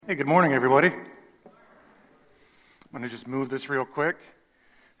Hey, good morning, everybody. I'm going to just move this real quick.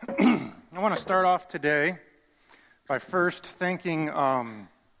 I want to start off today by first thanking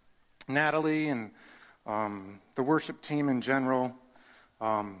Natalie and the worship team in general.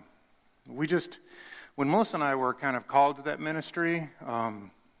 When Melissa and I were kind of called to that ministry,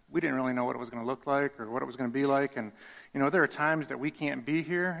 we didn't really know what it was going to look like or what it was going to be like. And, there are times that we can't be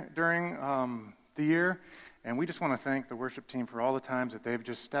here during the year. And we just want to thank the worship team for all the times that they've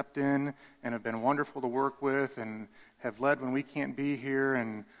just stepped in and have been wonderful to work with and have led when we can't be here.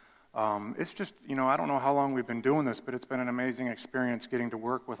 And it's just, I don't know how long we've been doing this, but it's been an amazing experience getting to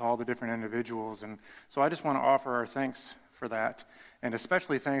work with all the different individuals. And so I just want to offer our thanks for that. And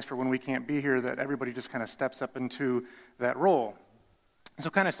especially thanks for when we can't be here, that everybody just kind of steps up into that role. So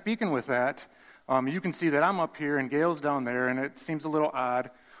kind of speaking with that, you can see that I'm up here and Gail's down there, and it seems a little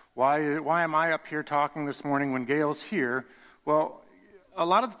odd. Why am I up here talking this morning when Gail's here? Well, a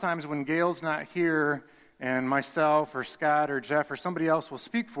lot of the times when Gail's not here and myself or Scott or Jeff or somebody else will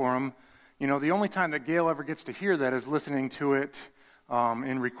speak for him, the only time that Gail ever gets to hear that is listening to it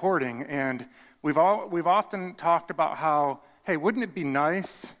in recording. And we've often talked about how, hey, wouldn't it be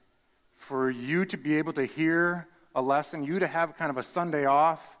nice for you to be able to hear a lesson, you to have kind of a Sunday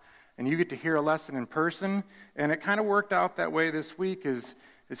off, and you get to hear a lesson in person? And it kind of worked out that way this week is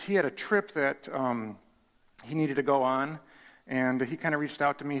he had a trip that he needed to go on, and he kind of reached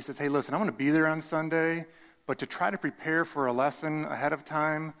out to me. He says, hey, listen, I'm going to be there on Sunday, but to try to prepare for a lesson ahead of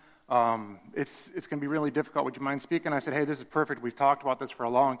time, it's going to be really difficult. Would you mind speaking? I said, hey, this is perfect. We've talked about this for a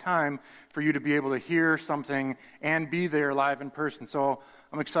long time, for you to be able to hear something and be there live in person. So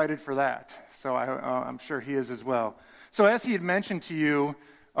I'm excited for that. So I'm sure he is as well. So as he had mentioned to you,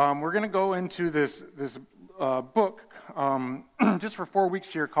 we're going to go into this book just for 4 weeks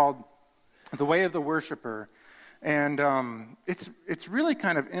here called The Way of the Worshipper. And it's really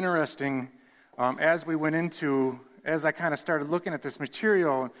kind of interesting as I kind of started looking at this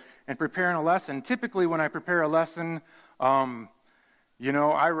material and preparing a lesson. Typically when I prepare a lesson, I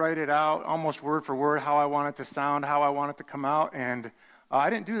write it out almost word for word, how I want it to sound, how I want it to come out, and I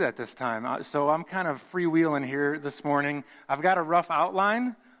didn't do that this time. So I'm kind of freewheeling here this morning. I've got a rough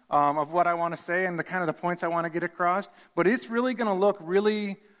outline of what I want to say and the points I want to get across, but it's really going to look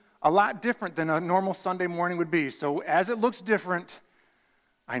really a lot different than a normal Sunday morning would be. So as it looks different,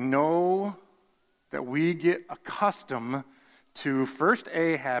 I know that we get accustomed to first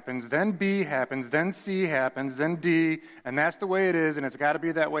A happens, then B happens, then C happens, then D, and that's the way it is, and it's got to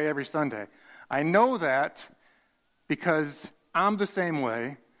be that way every Sunday. I know that because I'm the same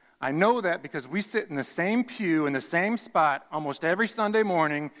way. I know that because we sit in the same pew in the same spot almost every Sunday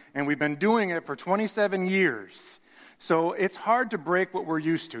morning, and we've been doing it for 27 years. So it's hard to break what we're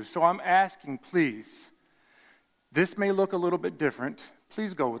used to. So I'm asking, please, this may look a little bit different.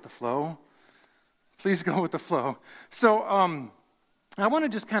 Please go with the flow. Please go with the flow. So I want to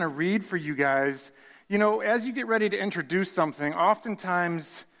just kind of read for you guys. As you get ready to introduce something,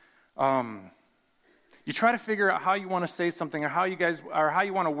 oftentimes you try to figure out how you want to say something or how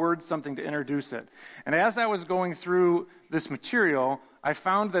you want to word something to introduce it. And as I was going through this material, I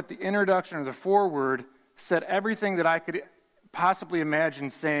found that the introduction or the foreword said everything that I could possibly imagine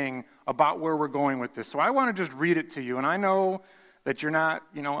saying about where we're going with this. So I want to just read it to you. And I know that you're not,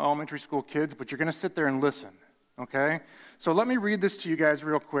 elementary school kids, but you're going to sit there and listen, okay? So let me read this to you guys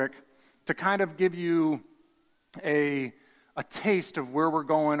real quick to kind of give you a taste of where we're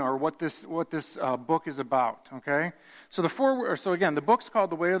going or what this book is about, okay? So the book's called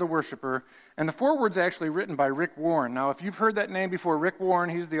The Way of the Worshipper, and the foreword's actually written by Rick Warren. Now, if you've heard that name before, Rick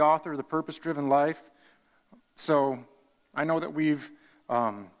Warren, he's the author of The Purpose-Driven Life. So I know that we've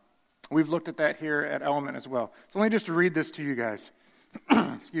looked at that here at Element as well. So let me just read this to you guys.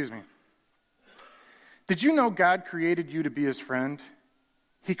 Excuse me. Did you know God created you to be his friend?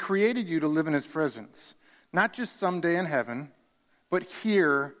 He created you to live in his presence. Not just someday in heaven, but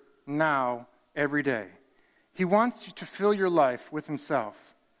here, now, every day. He wants you to fill your life with himself.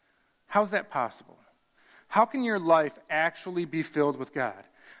 How's that possible? How can your life actually be filled with God?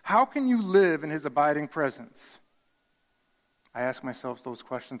 How can you live in his abiding presence? I ask myself those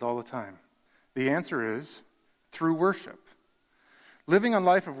questions all the time. The answer is through worship. Living a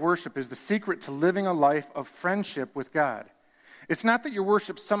life of worship is the secret to living a life of friendship with God. It's not that your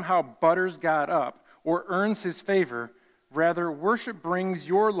worship somehow butters God up or earns his favor. Rather, worship brings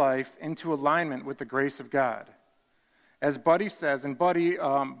your life into alignment with the grace of God. As Buddy says, and Buddy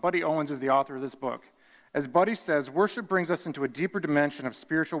Owens is the author of this book, as Buddy says, worship brings us into a deeper dimension of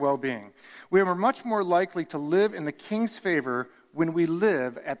spiritual well-being. We are much more likely to live in the King's favor when we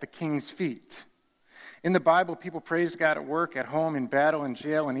live at the King's feet. In the Bible, people praised God at work, at home, in battle, in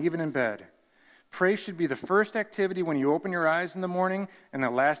jail, and even in bed. Praise should be the first activity when you open your eyes in the morning and the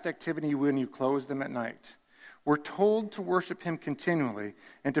last activity when you close them at night. We're told to worship him continually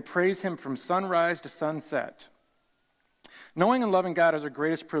and to praise him from sunrise to sunset. Knowing and loving God is our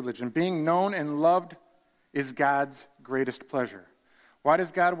greatest privilege, and being known and loved is God's greatest pleasure. Why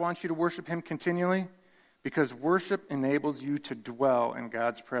does God want you to worship him continually? Because worship enables you to dwell in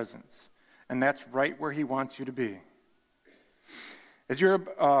God's presence, and that's right where he wants you to be. As you're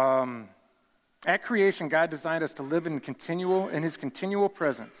at creation, God designed us to live in his continual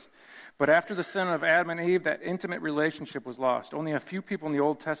presence. But after the sin of Adam and Eve, that intimate relationship was lost. Only a few people in the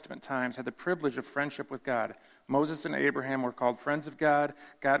Old Testament times had the privilege of friendship with God. Moses and Abraham were called friends of God.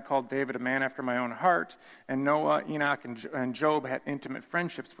 God called David a man after my own heart. And Noah, Enoch, and Job had intimate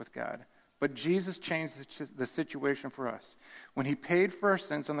friendships with God. But Jesus changed the situation for us. When he paid for our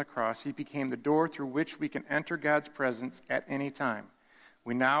sins on the cross, he became the door through which we can enter God's presence at any time.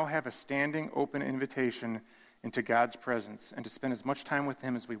 We now have a standing, open invitation into God's presence and to spend as much time with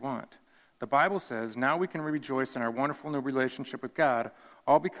him as we want. The Bible says, now we can rejoice in our wonderful new relationship with God,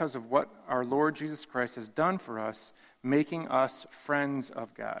 all because of what our Lord Jesus Christ has done for us, making us friends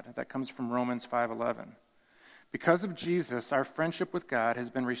of God. That comes from Romans 5:11. Because of Jesus, our friendship with God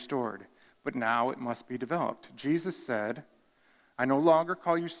has been restored, but now it must be developed. Jesus said, I no longer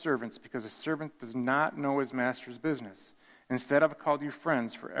call you servants because a servant does not know his master's business. Instead, I've called you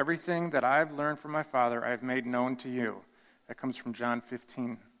friends, for everything that I've learned from my Father I have made known to you. That comes from John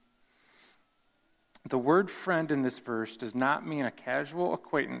 15. The word friend in this verse does not mean a casual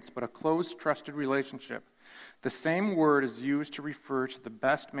acquaintance, but a close, trusted relationship. The same word is used to refer to the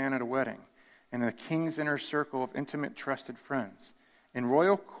best man at a wedding and the king's inner circle of intimate, trusted friends. In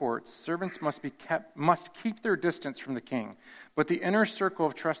royal courts, servants must keep their distance from the king, but the inner circle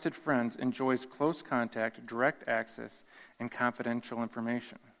of trusted friends enjoys close contact, direct access, and confidential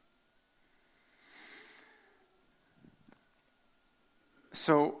information.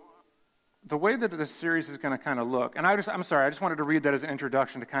 So, the way that this series is going to kind of look, and I just wanted to read that as an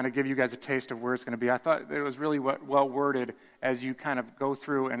introduction to kind of give you guys a taste of where it's going to be. I thought it was really well worded as you kind of go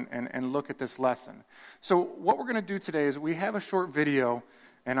through and look at this lesson. So what we're going to do today is we have a short video,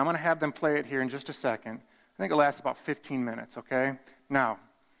 and I'm going to have them play it here in just a second. I think it'll last about 15 minutes, okay? Now,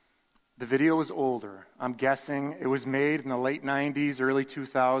 the video is older. I'm guessing it was made in the late 90s, early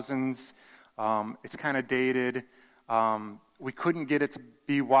 2000s. It's kind of dated. We couldn't get it to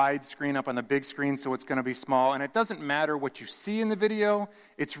be widescreen up on the big screen, so it's going to be small. And it doesn't matter what you see in the video.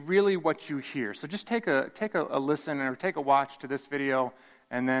 It's really what you hear. So just take a listen or take a watch to this video,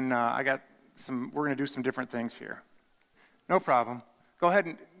 and then we're going to do some different things here. No problem. Go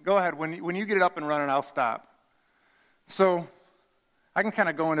ahead. When you get it up and running, I'll stop. So I can kind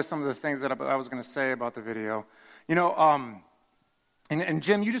of go into some of the things that I was going to say about the video. You know, and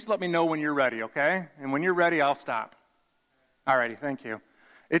Jim, you just let me know when you're ready, okay? And when you're ready, I'll stop. All righty, thank you.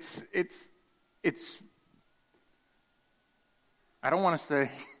 It's I don't want to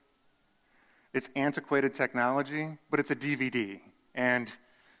say it's antiquated technology, but it's a DVD. And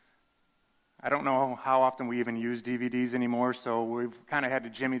I don't know how often we even use DVDs anymore, so we've kind of had to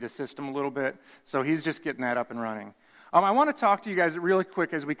jimmy the system a little bit. So he's just getting that up and running. I want to talk to you guys really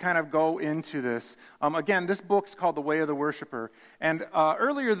quick as we kind of go into this. Again, this book's called The Way of the Worshipper. And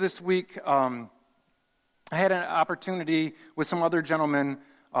earlier this week, I had an opportunity with some other gentlemen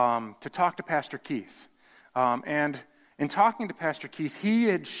to talk to Pastor Keith. And in talking to Pastor Keith, he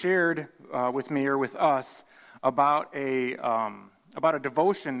had shared with me or with us about a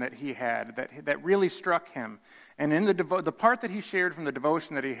devotion that he had that really struck him. And in the part that he shared from the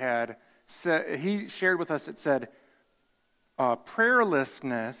devotion that he had, he shared with us, it said,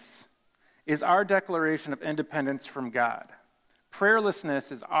 prayerlessness is our declaration of independence from God.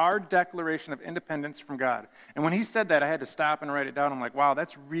 Prayerlessness is our declaration of independence from God. And when he said that, I had to stop and write it down. I'm like, wow,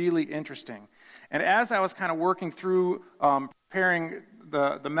 that's really interesting. And as I was kind of working through preparing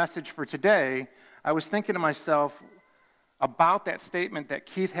the message for today, I was thinking to myself about that statement that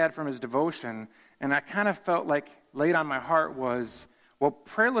Keith had from his devotion, and I kind of felt like laid on my heart was, well,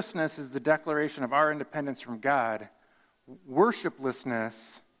 prayerlessness is the declaration of our independence from God.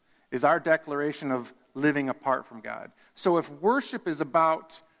 Worshiplessness is our declaration of living apart from God. So if worship is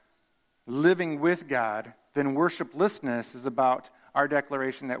about living with God, then worshiplessness is about our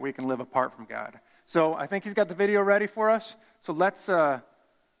declaration that we can live apart from God. So I think he's got the video ready for us. So let's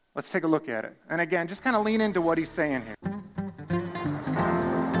take a look at it. And again, just kind of lean into what he's saying here.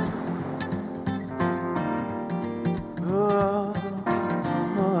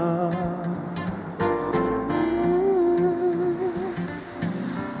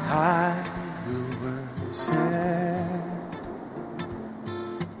 I will worship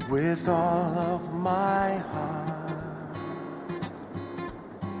with all of my heart.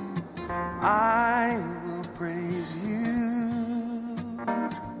 I will praise you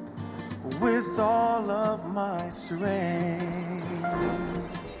with all of my strength.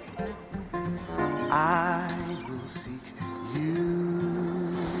 I will seek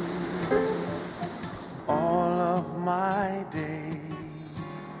you all of my days.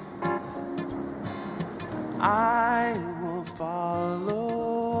 I will follow.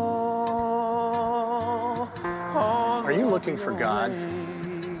 Are you looking for God?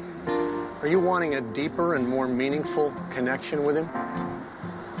 Are you wanting a deeper and more meaningful connection with Him?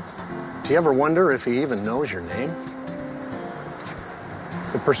 Do you ever wonder if He even knows your name?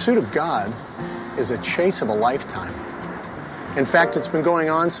 The pursuit of God is a chase of a lifetime. In fact, it's been going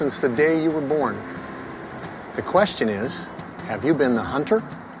on since the day you were born. The question is, have you been the hunter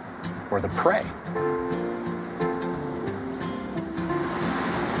or the prey?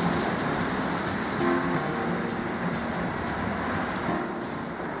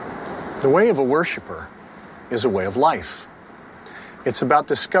 The way of a worshiper is a way of life. It's about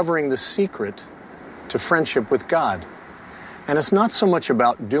discovering the secret to friendship with God. And it's not so much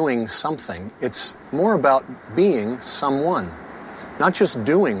about doing something, it's more about being someone. Not just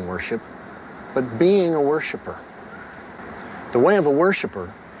doing worship, but being a worshiper. The way of a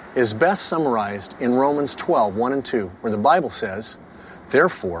worshiper is best summarized in Romans 12, 1 and 2, where the Bible says,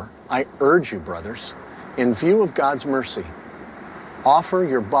 "Therefore, I urge you, brothers, in view of God's mercy, offer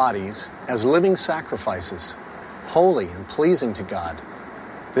your bodies as living sacrifices, holy and pleasing to God.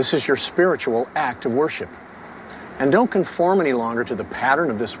 This is your spiritual act of worship. And don't conform any longer to the pattern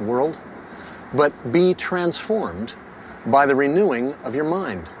of this world, but be transformed by the renewing of your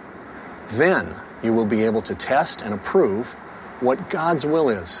mind. Then you will be able to test and approve what God's will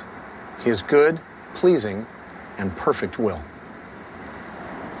is, His good, pleasing, and perfect will."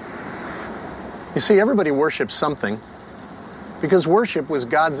 You see, everybody worships something because worship was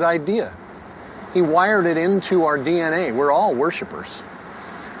God's idea. He wired it into our DNA. We're all worshipers.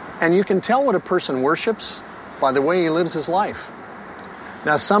 And you can tell what a person worships by the way he lives his life.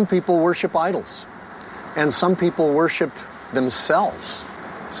 Now, some people worship idols, and some people worship themselves.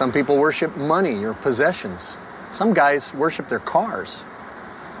 Some people worship money or possessions. Some guys worship their cars.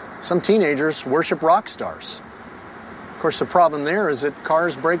 Some teenagers worship rock stars. Of course, the problem there is that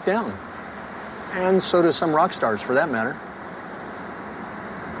cars break down, and so do some rock stars for that matter.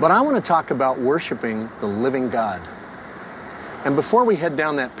 But I want to talk about worshiping the living God. And before we head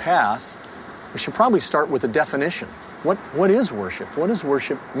down that path, we should probably start with a definition. What is worship? What does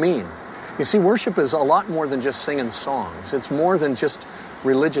worship mean? You see, worship is a lot more than just singing songs. It's more than just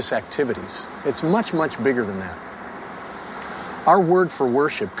religious activities. It's much, much bigger than that. Our word for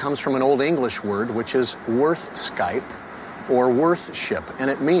worship comes from an Old English word, which is worthskype, or worthship,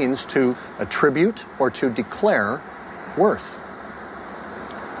 and it means to attribute or to declare worth.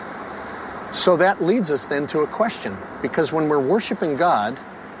 So that leads us then to a question, because when we're worshiping God,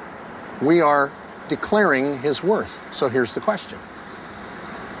 we are declaring His worth. So here's the question.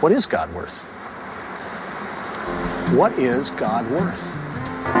 What is God worth? What is God worth?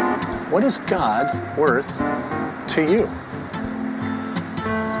 What is God worth to you?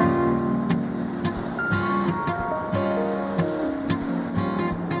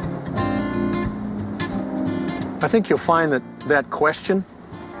 I think you'll find that that question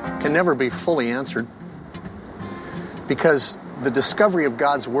can never be fully answered, because the discovery of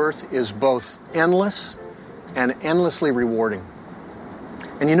God's worth is both endless and endlessly rewarding.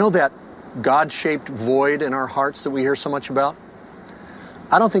 And you know that God-shaped void in our hearts that we hear so much about?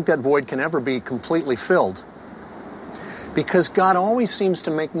 I don't think that void can ever be completely filled, because God always seems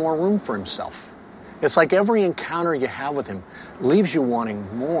to make more room for Himself. It's like every encounter you have with Him leaves you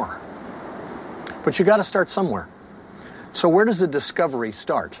wanting more. But you got to start somewhere. So where does the discovery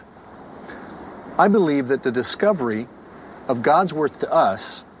start? I believe that the discovery of God's worth to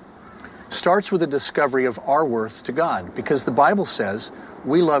us starts with the discovery of our worth to God, because the Bible says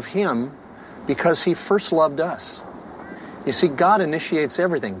we love Him because He first loved us. You see, God initiates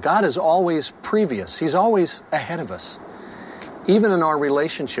everything. God is always previous. He's always ahead of us, even in our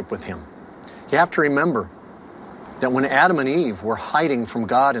relationship with Him. You have to remember that when Adam and Eve were hiding from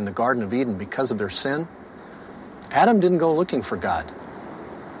God in the Garden of Eden because of their sin, Adam didn't go looking for God.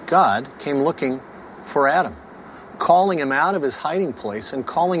 God came looking for Adam, calling him out of his hiding place and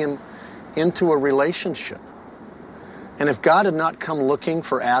calling him into a relationship. And if God had not come looking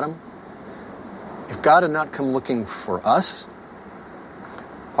for Adam, if God had not come looking for us,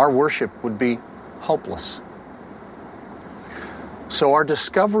 our worship would be hopeless. So our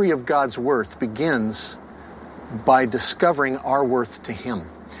discovery of God's worth begins by discovering our worth to Him.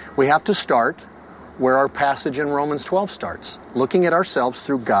 We have to start where our passage in Romans 12 starts, looking at ourselves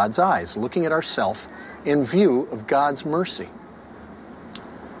through God's eyes, looking at ourselves in view of God's mercy.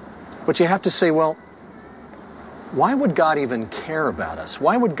 But you have to say, well, why would God even care about us?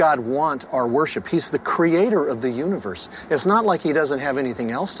 Why would God want our worship? He's the creator of the universe. It's not like he doesn't have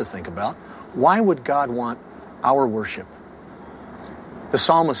anything else to think about. Why would God want our worship? The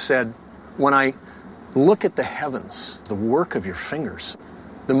psalmist said, when I look at the heavens, the work of your fingers,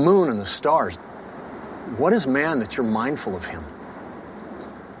 the moon and the stars, what is man that you're mindful of him?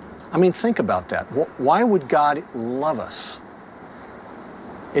 I mean, think about that. Why would God love us?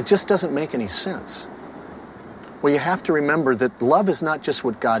 It just doesn't make any sense. Well, you have to remember that love is not just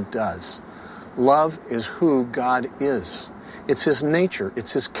what God does. Love is who God is. It's his nature.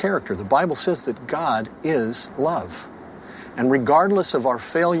 It's his character. The Bible says that God is love. And regardless of our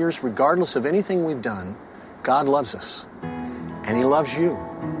failures, regardless of anything we've done, God loves us. And he loves you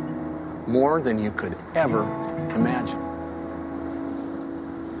more than you could ever imagine.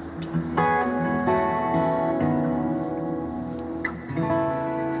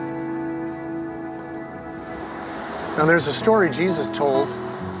 Now there's a story Jesus told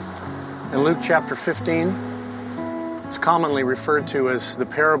in Luke chapter 15. It's commonly referred to as the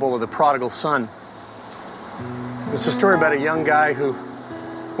parable of the prodigal son. It's a story about a young guy who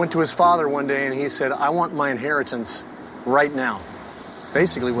went to his father one day and he said, I want my inheritance right now.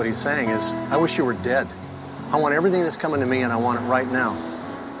 Basically what he's saying is, I wish you were dead. I want everything that's coming to me and I want it right now.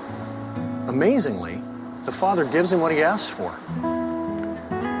 Amazingly, the father gives him what he asked for.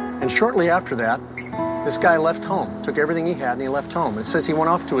 And shortly after that, this guy left home, took everything he had and he left home. It says he went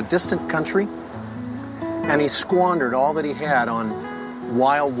off to a distant country and he squandered all that he had on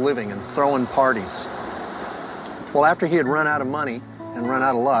wild living and throwing parties. Well, after he had run out of money and run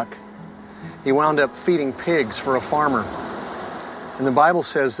out of luck, he wound up feeding pigs for a farmer. And the Bible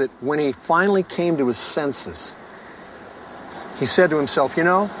says that when he finally came to his senses, he said to himself, you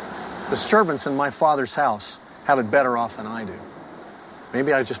know, the servants in my father's house have it better off than I do.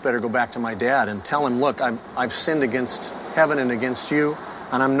 Maybe I just better go back to my dad and tell him, look, I've sinned against heaven and against you,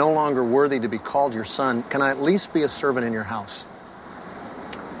 and I'm no longer worthy to be called your son. Can I at least be a servant in your house?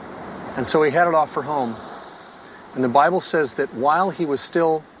 And so he headed off for home. And the Bible says that while he was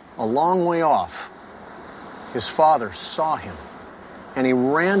still a long way off, his father saw him. And he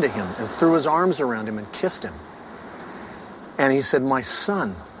ran to him and threw his arms around him and kissed him. And he said, my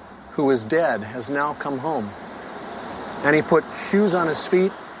son, who is dead, has now come home. And he put shoes on his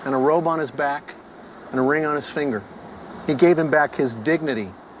feet and a robe on his back and a ring on his finger. He gave him back his dignity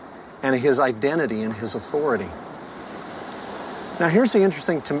and his identity and his authority. Now here's the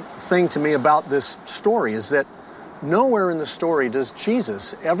interesting thing to me about this story is that nowhere in the story does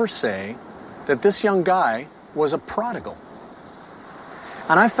Jesus ever say that this young guy was a prodigal.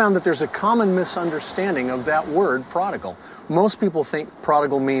 And I found that there's a common misunderstanding of that word, prodigal. Most people think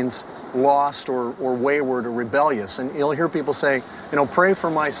prodigal means lost or wayward or rebellious. And you'll hear people say, you know, pray for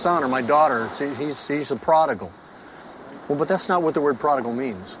my son or my daughter. He's a prodigal. Well, but that's not what the word prodigal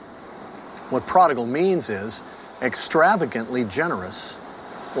means. What prodigal means is extravagantly generous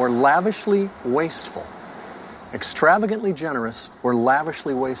or lavishly wasteful. Extravagantly generous or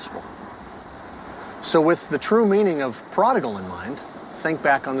lavishly wasteful. So with the true meaning of prodigal in mind, think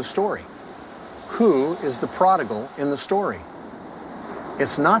back on the story. Who is the prodigal in the story?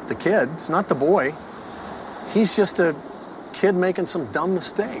 It's not the kid. It's not the boy. He's just a kid making some dumb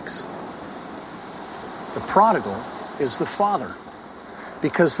mistakes. The prodigal is the father,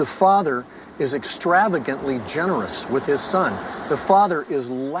 because the father is extravagantly generous with his son. The father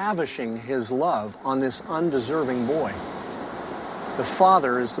is lavishing his love on this undeserving boy. The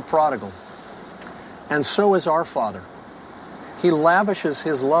father is the prodigal. And so is our Father. He lavishes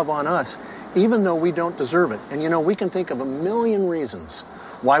his love on us, even though we don't deserve it. And you know, we can think of a million reasons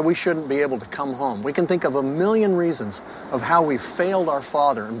why we shouldn't be able to come home. We can think of a million reasons of how we failed our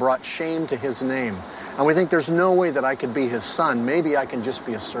Father and brought shame to his name. And we think there's no way that I could be his son. Maybe I can just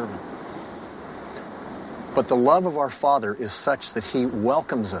be a servant. But the love of our Father is such that he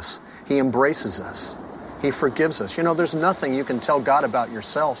welcomes us. He embraces us. He forgives us. You know, there's nothing you can tell God about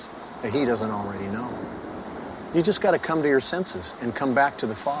yourself that he doesn't already know. You just got to come to your senses and come back to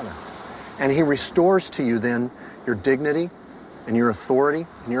the Father. And he restores to you then your dignity and your authority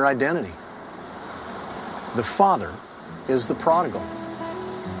and your identity. The Father is the prodigal.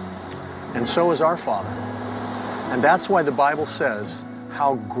 And so is our Father. And that's why the Bible says,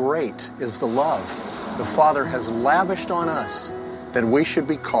 how great is the love the Father has lavished on us that we should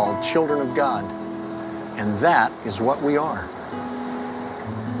be called children of God. And that is what we are.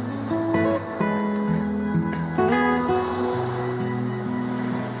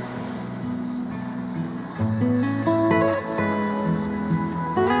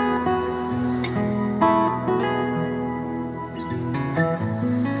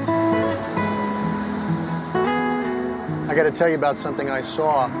 I got to tell you about something I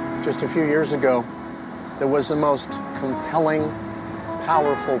saw just a few years ago that was the most compelling,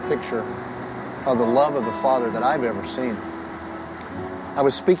 powerful picture of the love of the Father that I've ever seen. I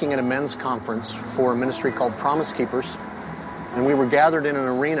was speaking at a men's conference for a ministry called Promise Keepers, and we were gathered in an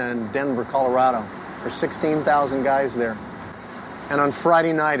arena in Denver, Colorado. There were 16,000 guys there. And on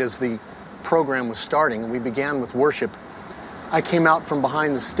Friday night, as the program was starting, and we began with worship, I came out from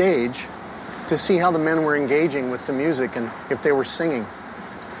behind the stage to see how the men were engaging with the music and if they were singing,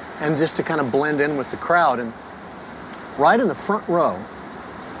 and just to kind of blend in with the crowd. And right in the front row,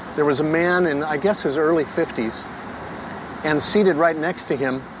 there was a man in, I guess, his early 50s, and seated right next to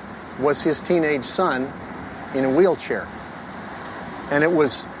him was his teenage son in a wheelchair. And it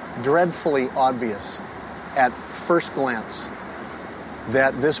was dreadfully obvious at first glance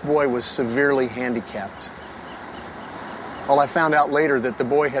that this boy was severely handicapped. Well, I found out later that the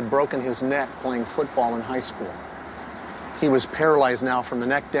boy had broken his neck playing football in high school. He was paralyzed now from the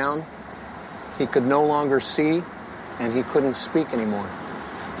neck down. He could no longer see, and he couldn't speak anymore.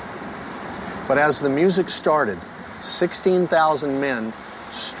 But as the music started, 16,000 men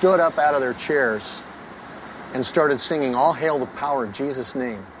stood up out of their chairs and started singing, "All hail the power of Jesus'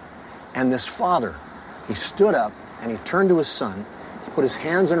 name." And this father, he stood up and he turned to his son, he put his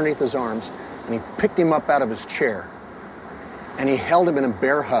hands underneath his arms, and he picked him up out of his chair. And he held him in a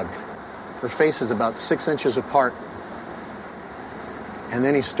bear hug. Their faces about 6 inches apart. And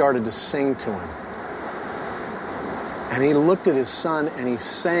then he started to sing to him. And he looked at his son and he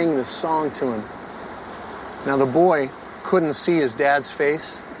sang this song to him. Now the boy couldn't see his dad's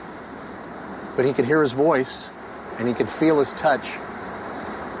face, but he could hear his voice and he could feel his touch.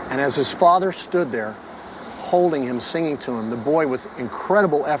 And as his father stood there, holding him, singing to him, the boy with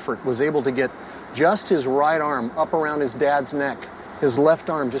incredible effort was able to get just his right arm up around his dad's neck. His left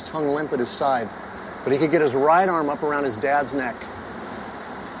arm just hung limp at his side. But he could get his right arm up around his dad's neck.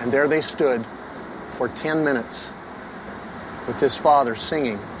 And there they stood for 10 minutes with this father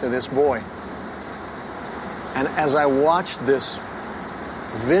singing to this boy. And as I watched this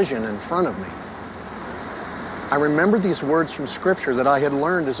vision in front of me, I remembered these words from Scripture that I had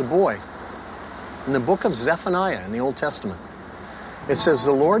learned as a boy. In the book of Zephaniah in the Old Testament, it says,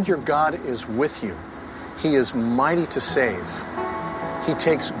 "The Lord your God is with you. He is mighty to save. He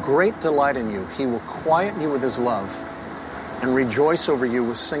takes great delight in you. He will quiet you with his love and rejoice over you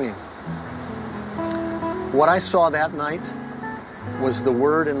with singing." What I saw that night was the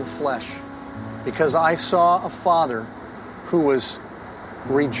Word in the flesh, because I saw a father who was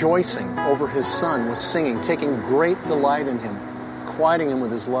rejoicing over his son, was singing, taking great delight in him, quieting him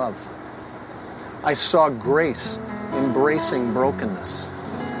with his love. I saw grace embracing brokenness.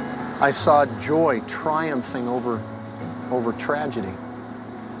 I saw joy triumphing over tragedy.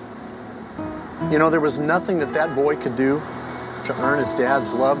 You know, there was nothing that boy could do to earn his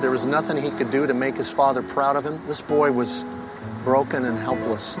dad's love. There was nothing he could do to make his father proud of him. This boy was broken and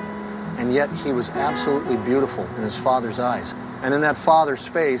helpless, and yet he was absolutely beautiful in his father's eyes. And in that father's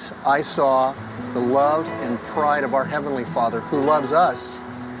face, I saw the love and pride of our Heavenly Father, who loves us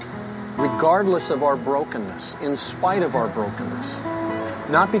regardless of our brokenness, in spite of our brokenness.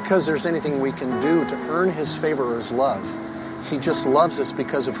 Not because there's anything we can do to earn his favor or his love. He just loves us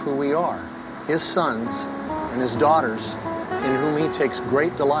because of who we are, his sons and his daughters, in whom he takes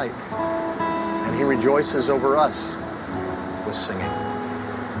great delight. And he rejoices over us with singing.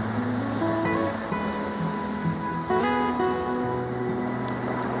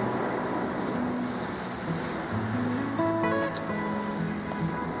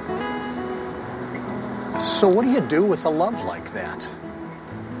 So what do you do with a love like that?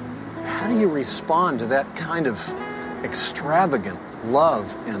 How do you respond to that kind of extravagant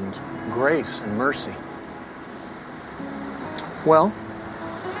love and grace and mercy? Well,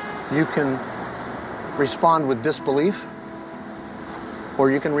 you can respond with disbelief,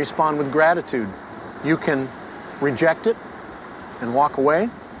 or you can respond with gratitude. You can reject it and walk away,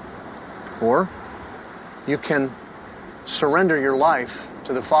 or you can surrender your life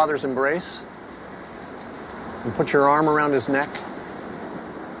to the Father's embrace and put your arm around his neck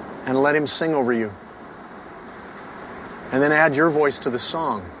and let him sing over you. And then add your voice to the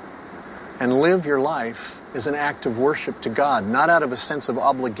song and live your life as an act of worship to God, not out of a sense of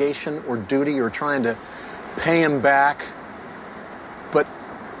obligation or duty or trying to pay him back, but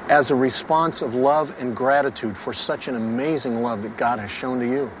as a response of love and gratitude for such an amazing love that God has shown to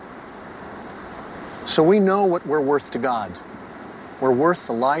you. So we know what we're worth to God. We're worth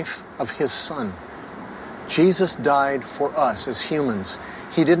the life of his Son. Jesus died for us as humans.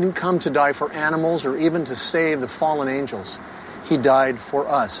 He didn't come to die for animals or even to save the fallen angels. He died for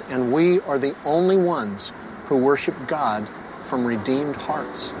us, and we are the only ones who worship God from redeemed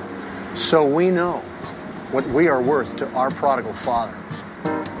hearts. So we know what we are worth to our prodigal Father.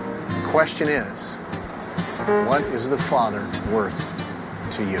 The question is, what is the Father worth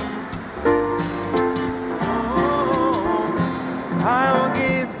to you? I will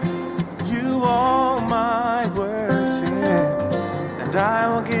give you all my worship, and I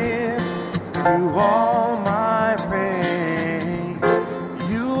will give you all my praise.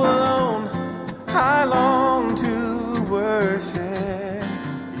 You alone I long to worship.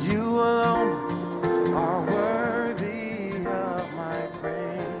 You alone are worthy of my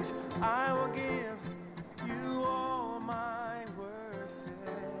praise. I will give you all my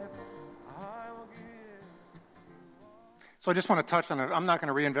worship. I will give. So I just want to touch on it. I'm not going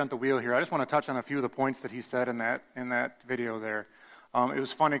to reinvent the wheel here. I just want to touch on a few of the points that he said in that video there. It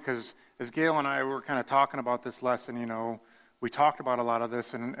was funny because as Gail and I were kind of talking about this lesson, we talked about a lot of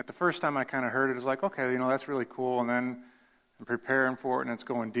this, and at the first time I kind of heard it, it was like, okay, that's really cool, and then I'm preparing for it, and it's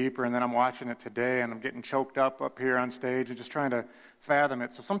going deeper, and then I'm watching it today, and I'm getting choked up here on stage and just trying to fathom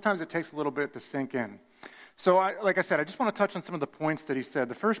it. So sometimes it takes a little bit to sink in. So like I said, I just want to touch on some of the points that he said.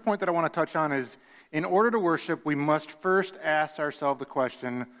 The first point that I want to touch on is, in order to worship, we must first ask ourselves the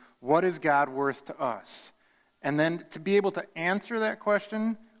question, what is God worth to us? And then to be able to answer that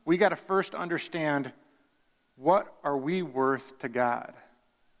question, we got to first understand, what are we worth to God?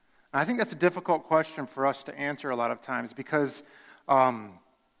 And I think that's a difficult question for us to answer a lot of times, because how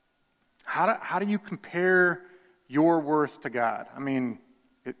do you compare your worth to God? I mean,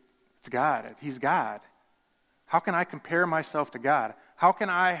 it's God. He's God. How can I compare myself to God? How can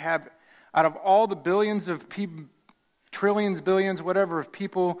I have, out of all the billions of people, trillions, billions, whatever, of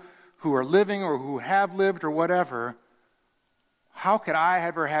people who are living or who have lived or whatever, how could I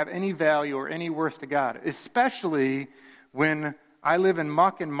ever have any value or any worth to God? Especially when I live in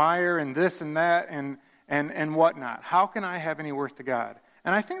muck and mire and this and that and whatnot. How can I have any worth to God?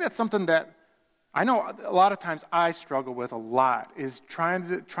 And I think that's something that I know a lot of times I struggle with a lot, is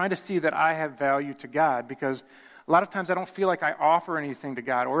trying to see that I have value to God, because a lot of times I don't feel like I offer anything to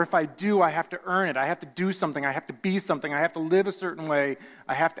God, or if I do, I have to earn it. I have to do something. I have to be something. I have to live a certain way.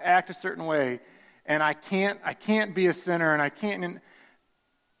 I have to act a certain way, and I can't be a sinner, and I can't.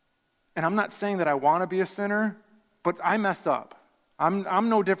 And I'm not saying that I want to be a sinner, but I mess up. I'm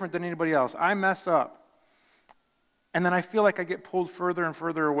no different than anybody else. I mess up, and then I feel like I get pulled further and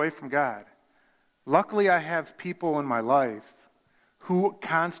further away from God. Luckily, I have people in my life who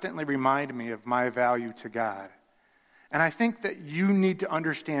constantly remind me of my value to God. And I think that you need to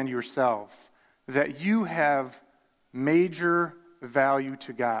understand yourself that you have major value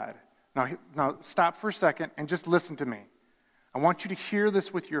to God. Now stop for a second and just listen to me. I want you to hear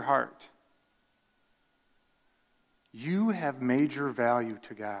this with your heart. You have major value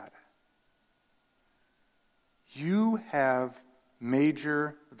to God. You have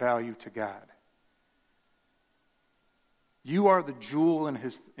major value to God. You are the jewel in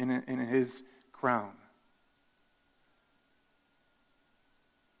his crown.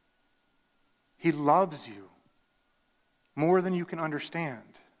 He loves you more than you can understand.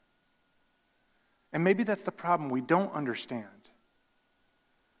 And maybe that's the problem. We don't understand.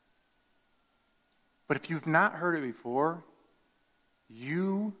 But if you've not heard it before,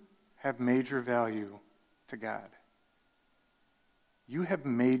 you have major value to God. You have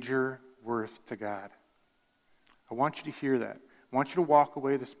major worth to God. I want you to hear that. I want you to walk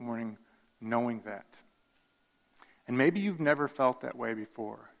away this morning knowing that. And maybe you've never felt that way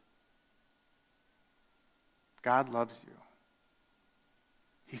before. God loves you.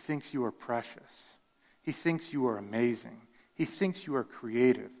 He thinks you are precious. He thinks you are amazing. He thinks you are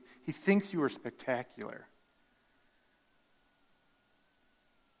creative. He thinks you are spectacular.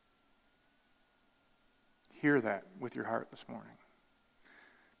 Hear that with your heart this morning.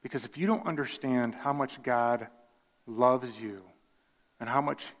 Because if you don't understand how much God loves you and how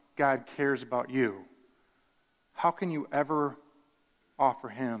much God cares about you, how can you ever offer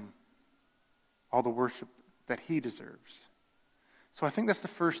him all the worship that he deserves? So I think that's the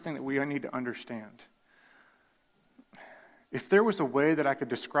first thing that we need to understand. If there was a way that I could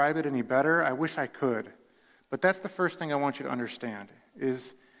describe it any better, I wish I could. But that's the first thing I want you to understand,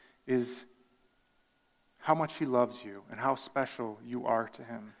 is how much he loves you and how special you are to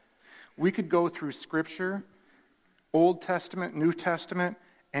him. We could go through Scripture, Old Testament, New Testament,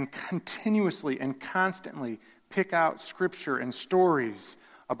 and continuously and constantly pick out Scripture and stories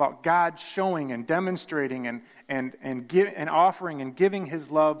about God showing and demonstrating and offering and giving his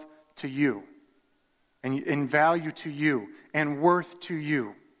love to you. and value to you and worth to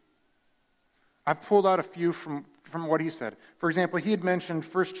you. I've pulled out a few from what he said. For example, he had mentioned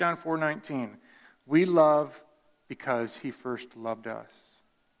 1 John 4:19. We love because he first loved us.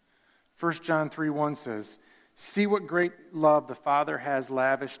 1 John 3:1 says, see what great love the Father has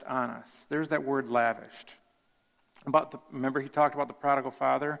lavished on us. There's that word lavished. Remember he talked about the prodigal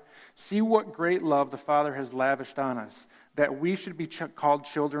father? See what great love the Father has lavished on us, that we should be called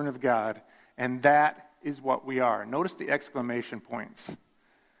children of God, and that is what we are. Notice the exclamation points.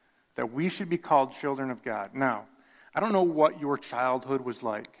 That we should be called children of God. Now, I don't know what your childhood was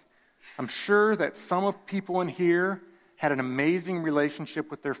like. I'm sure that some of people in here had an amazing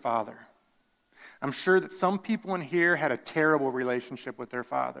relationship with their father. I'm sure that some people in here had a terrible relationship with their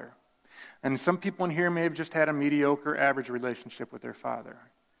father. And some people in here may have just had a mediocre, average relationship with their father.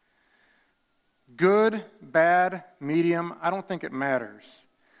 Good, bad, medium, I don't think it matters.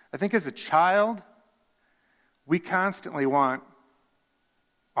 I think as a child, we constantly want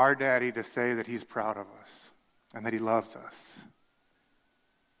our daddy to say that he's proud of us and that he loves us.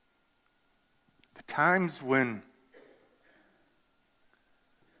 The times when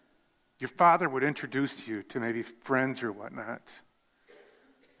your father would introduce you to maybe friends or whatnot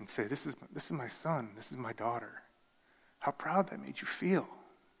and say, this is my son, this is my daughter. How proud that made you feel.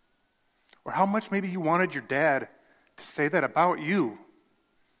 Or how much maybe you wanted your dad to say that about you.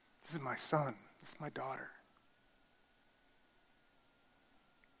 This is my son, this is my daughter.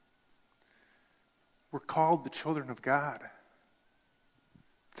 We're called the children of God.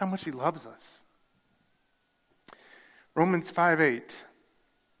 That's how much he loves us. Romans 5:8.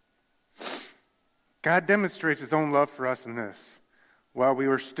 God demonstrates his own love for us in this. While we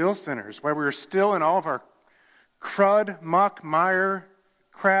were still sinners, while we were still in all of our crud, muck, mire,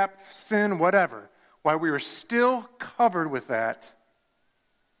 crap, sin, whatever, while we were still covered with that,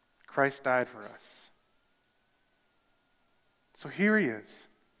 Christ died for us. So here he is.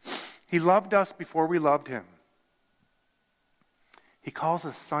 He loved us before we loved him. He calls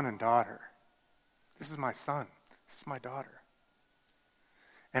us son and daughter. This is my son. This is my daughter.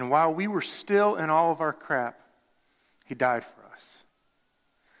 And while we were still in all of our crap, he died for us.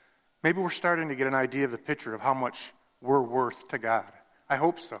 Maybe we're starting to get an idea of the picture of how much we're worth to God. I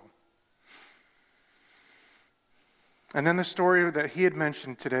hope so. And then the story that he had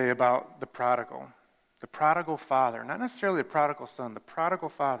mentioned today about the prodigal father, not necessarily the prodigal son, the prodigal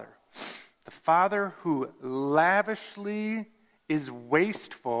father. The father who lavishly is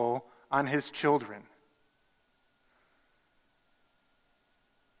wasteful on his children.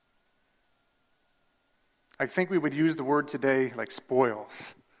 I think we would use the word today like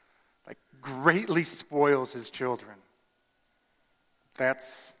spoils. Like greatly spoils his children.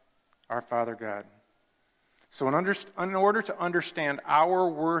 That's our Father God. So in order to understand our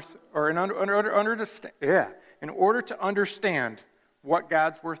worth, or in order to understand what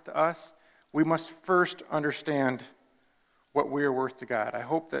God's worth to us, we must first understand what we are worth to God. I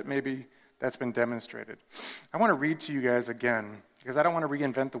hope that maybe that's been demonstrated. I want to read to you guys again, because I don't want to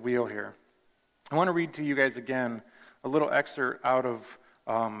reinvent the wheel here. I want to read to you guys again a little excerpt out of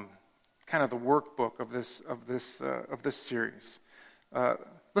kind of the workbook of this series.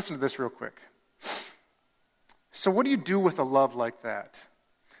 Listen to this real quick. So what do you do with a love like that?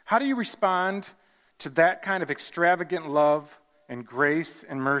 How do you respond to that kind of extravagant love and grace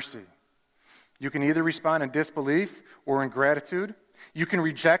and mercy? You can either respond in disbelief or in gratitude. You can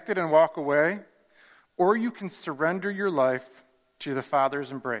reject it and walk away, or you can surrender your life to the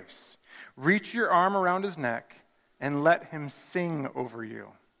Father's embrace. Reach your arm around his neck and let him sing over you.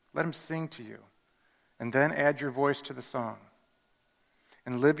 Let him sing to you. And then add your voice to the song.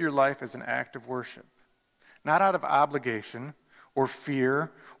 And live your life as an act of worship. Not out of obligation or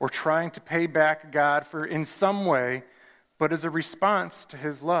fear or trying to pay back God for in some way, but as a response to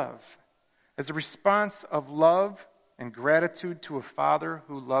his love. As a response of love and gratitude to a Father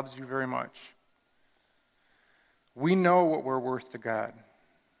who loves you very much. We know what we're worth to God.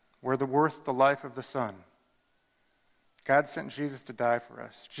 We're worth the life of the Son. God sent Jesus to die for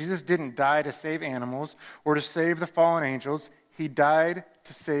us. Jesus didn't die to save animals or to save the fallen angels. He died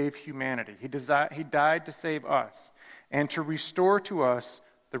to save humanity. He died to save us and to restore to us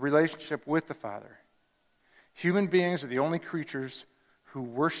the relationship with the Father. Human beings are the only creatures who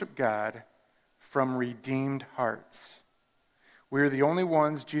worship God from redeemed hearts. We are the only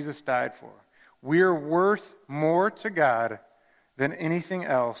ones Jesus died for. We are worth more to God than anything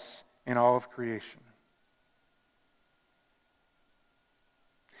else in all of creation.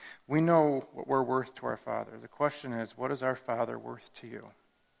 We know what we're worth to our Father. The question is, what is our Father worth to you?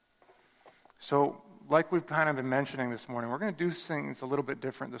 So, like we've kind of been mentioning this morning, we're going to do things a little bit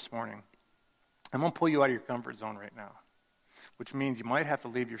different this morning. I'm going to pull you out of your comfort zone right now, which means you might have to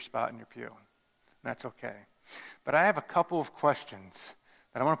leave your spot in your pew. That's okay. But I have a couple of questions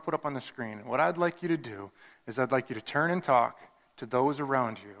that I want to put up on the screen. And what I'd like you to do is I'd like you to turn and talk to those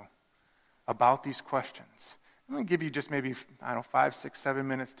around you about these questions. I'm going to give you just maybe, 5, 6, 7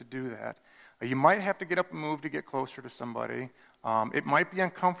 minutes to do that. You might have to get up and move to get closer to somebody. It might be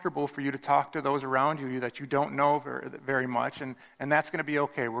uncomfortable for you to talk to those around you that you don't know very much, and that's going to be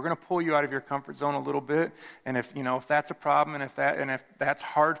okay. We're going to pull you out of your comfort zone a little bit, and if that's a problem, and if that's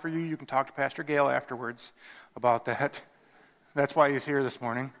hard for you, you can talk to Pastor Gail afterwards about that. That's why he's here this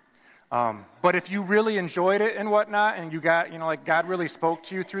morning. But if you really enjoyed it and whatnot, and you got, like God really spoke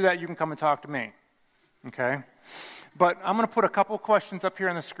to you through that, you can come and talk to me. Okay? But I'm going to put a couple questions up here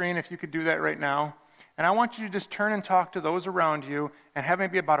on the screen if you could do that right now. And I want you to just turn and talk to those around you and have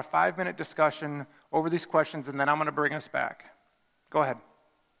maybe about a 5-minute discussion over these questions, and then I'm going to bring us back. Go ahead.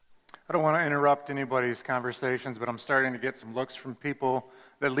 I don't want to interrupt anybody's conversations, but I'm starting to get some looks from people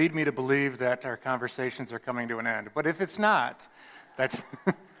that lead me to believe that our conversations are coming to an end. But if it's not,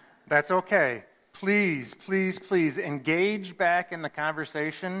 that's okay. Please, please, please engage back in the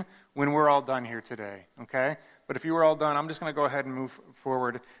conversation when we're all done here today, okay? But if you were all done, I'm just going to go ahead and move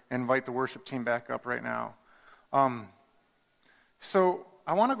forward and invite the worship team back up right now. So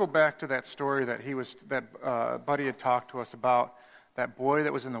I want to go back to that story that Buddy had talked to us about, that boy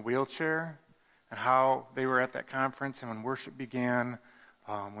that was in the wheelchair and how they were at that conference, and when worship began,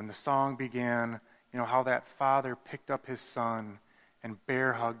 when the song began, how that father picked up his son and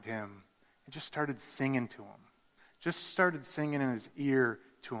bear hugged him and just started singing to him. Just started singing in his ear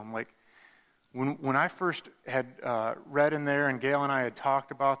to him. Like when I first had read in there and Gail and I had talked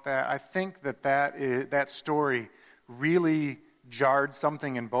about that, I think that story really jarred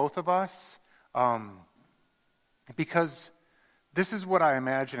something in both of us, because this is what I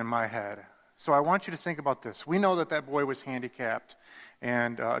imagine in my head. So I want you to think about this. We know that boy was handicapped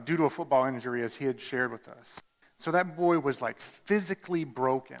and due to a football injury, as he had shared with us. So that boy was like physically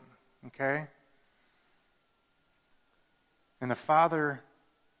broken, okay? And the father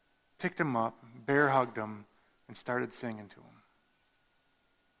picked him up, bear hugged him, and started singing to him.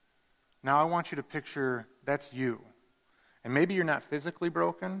 Now I want you to picture that's you. And maybe you're not physically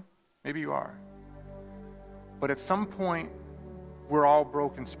broken. Maybe you are. But at some point, we're all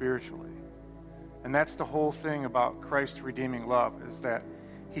broken spiritually. And that's the whole thing about Christ's redeeming love, is that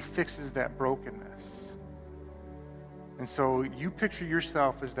he fixes that brokenness. And so you picture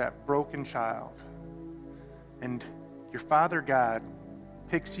yourself as that broken child. And your Father God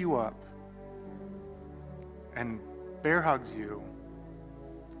picks you up and bear hugs you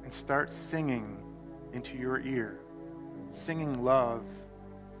and starts singing into your ear, singing love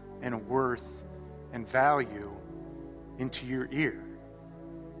and worth and value into your ear.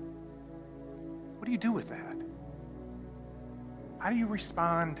 What do you do with that? How do you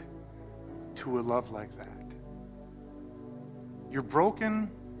respond to a love like that? You're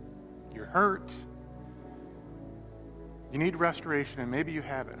broken, you're hurt, you need restoration, and maybe you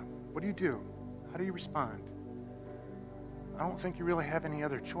have it. What do? How do you respond? I don't think you really have any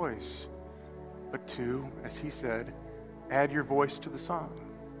other choice but to, as he said, add your voice to the song.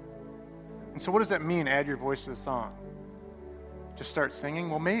 And so what does that mean, add your voice to the song? Just start singing?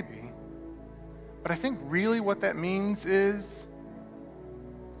 Well, maybe. But I think really what that means is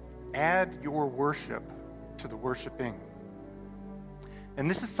add your worship to the worshiping. And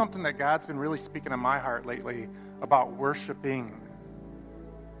this is something that God's been really speaking in my heart lately about worshiping.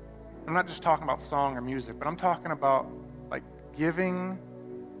 I'm not just talking about song or music, but I'm talking about like giving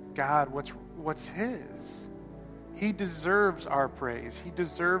God what's his. He deserves our praise. He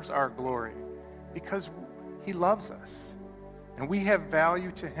deserves our glory because he loves us and we have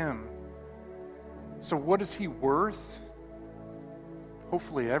value to him. So what is he worth?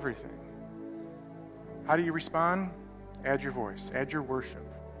 Hopefully everything. How do you respond? Add your voice, add your worship.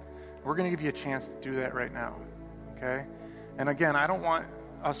 We're going to give you a chance to do that right now, okay? And again, I don't want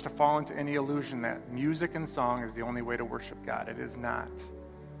us to fall into any illusion that music and song is the only way to worship God. It is not.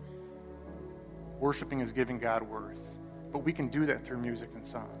 Worshiping is giving God worth. But we can do that through music and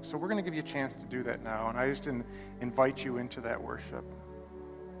song. So we're going to give you a chance to do that now, and I just invite you into that worship.